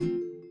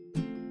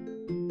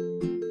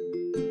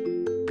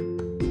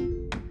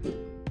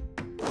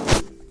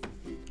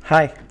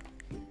Hi,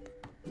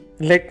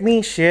 let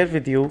me share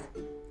with you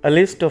a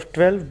list of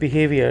 12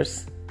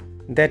 behaviors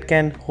that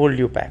can hold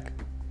you back.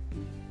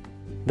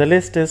 The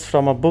list is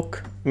from a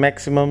book,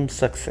 Maximum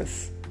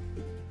Success.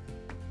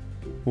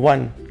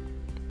 1.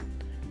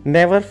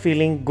 Never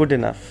feeling good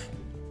enough.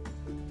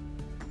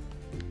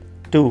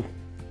 2.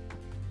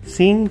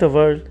 Seeing the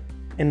world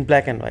in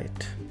black and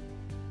white.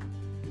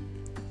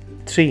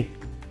 3.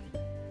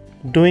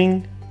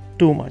 Doing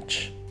too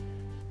much,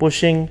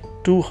 pushing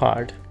too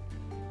hard.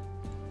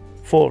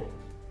 4.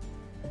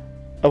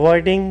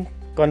 Avoiding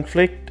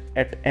conflict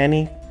at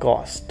any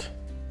cost.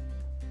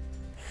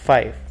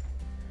 5.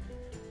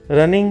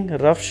 Running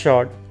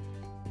roughshod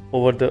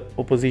over the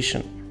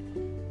opposition.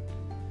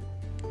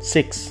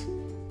 6.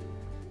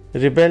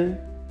 Rebel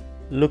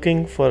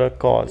looking for a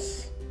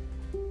cause.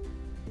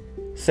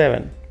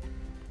 7.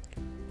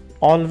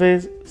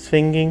 Always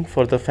swinging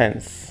for the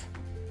fence.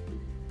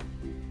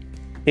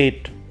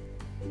 8.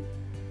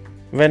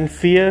 When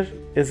fear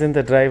is in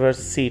the driver's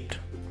seat.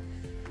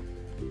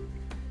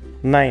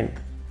 9.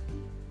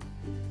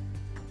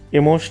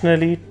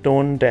 Emotionally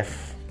tone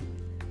deaf.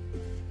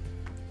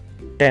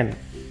 10.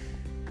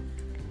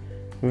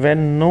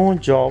 When no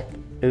job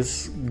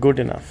is good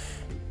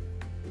enough.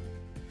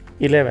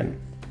 11.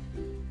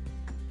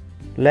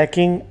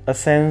 Lacking a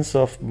sense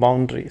of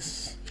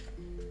boundaries.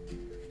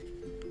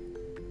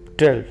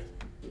 12.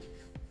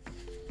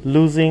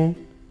 Losing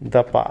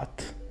the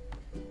path.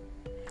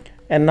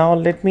 And now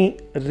let me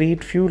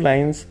read few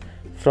lines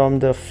from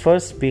the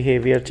first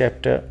behavior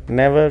chapter,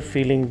 Never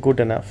Feeling Good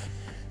Enough,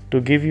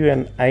 to give you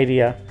an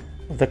idea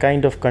of the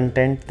kind of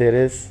content there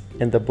is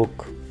in the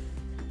book.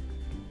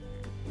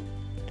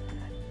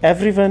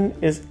 Everyone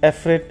is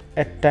afraid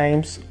at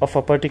times of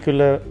a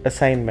particular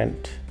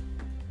assignment,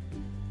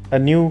 a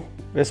new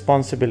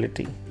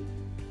responsibility,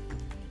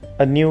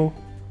 a new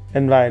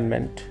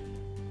environment.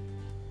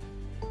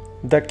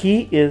 The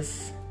key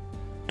is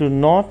to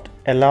not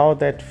allow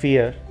that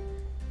fear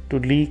to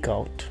leak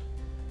out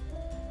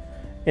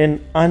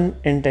in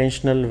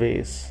unintentional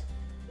ways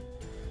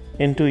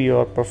into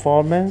your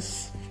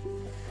performance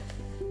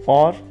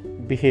or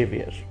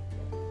behavior.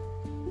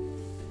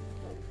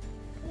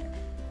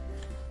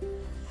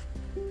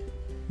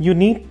 You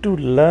need to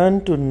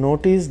learn to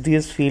notice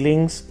these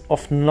feelings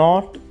of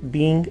not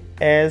being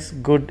as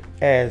good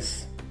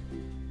as,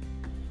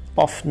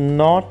 of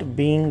not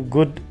being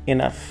good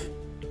enough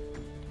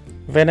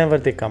whenever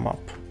they come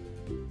up.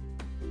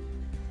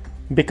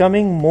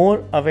 Becoming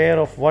more aware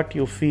of what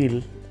you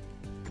feel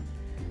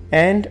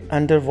and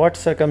under what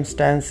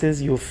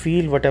circumstances you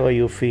feel whatever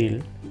you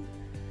feel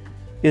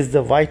is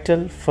the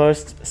vital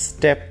first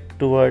step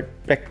toward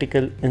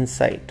practical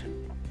insight.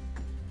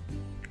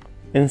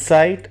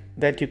 Insight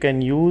that you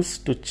can use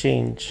to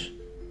change.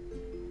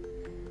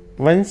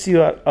 Once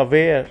you are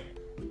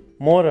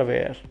more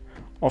aware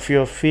of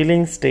your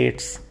feeling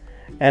states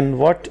and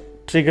what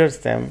triggers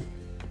them,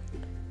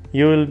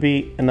 you will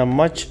be in a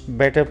much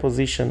better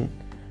position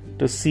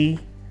to see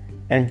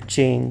and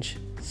change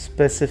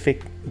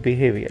specific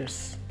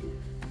behaviors.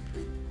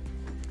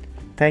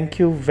 Thank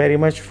you very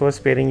much for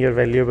sparing your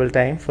valuable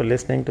time for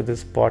listening to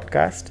this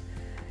podcast.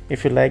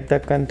 If you like the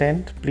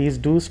content, please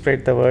do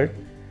spread the word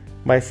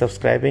by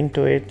subscribing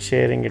to it,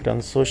 sharing it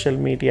on social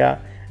media,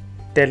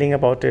 telling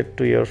about it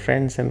to your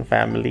friends and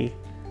family.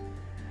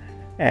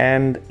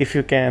 And if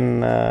you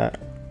can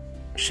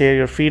share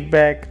your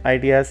feedback,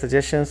 ideas,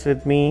 suggestions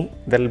with me,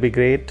 that'll be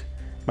great.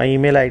 My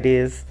email ID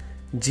is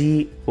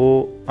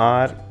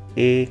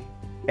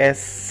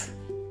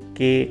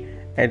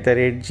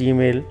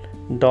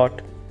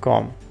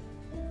gorask@gmail.com.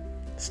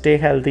 Stay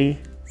healthy,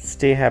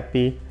 stay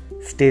happy,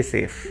 stay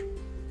safe.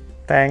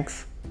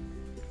 Thanks.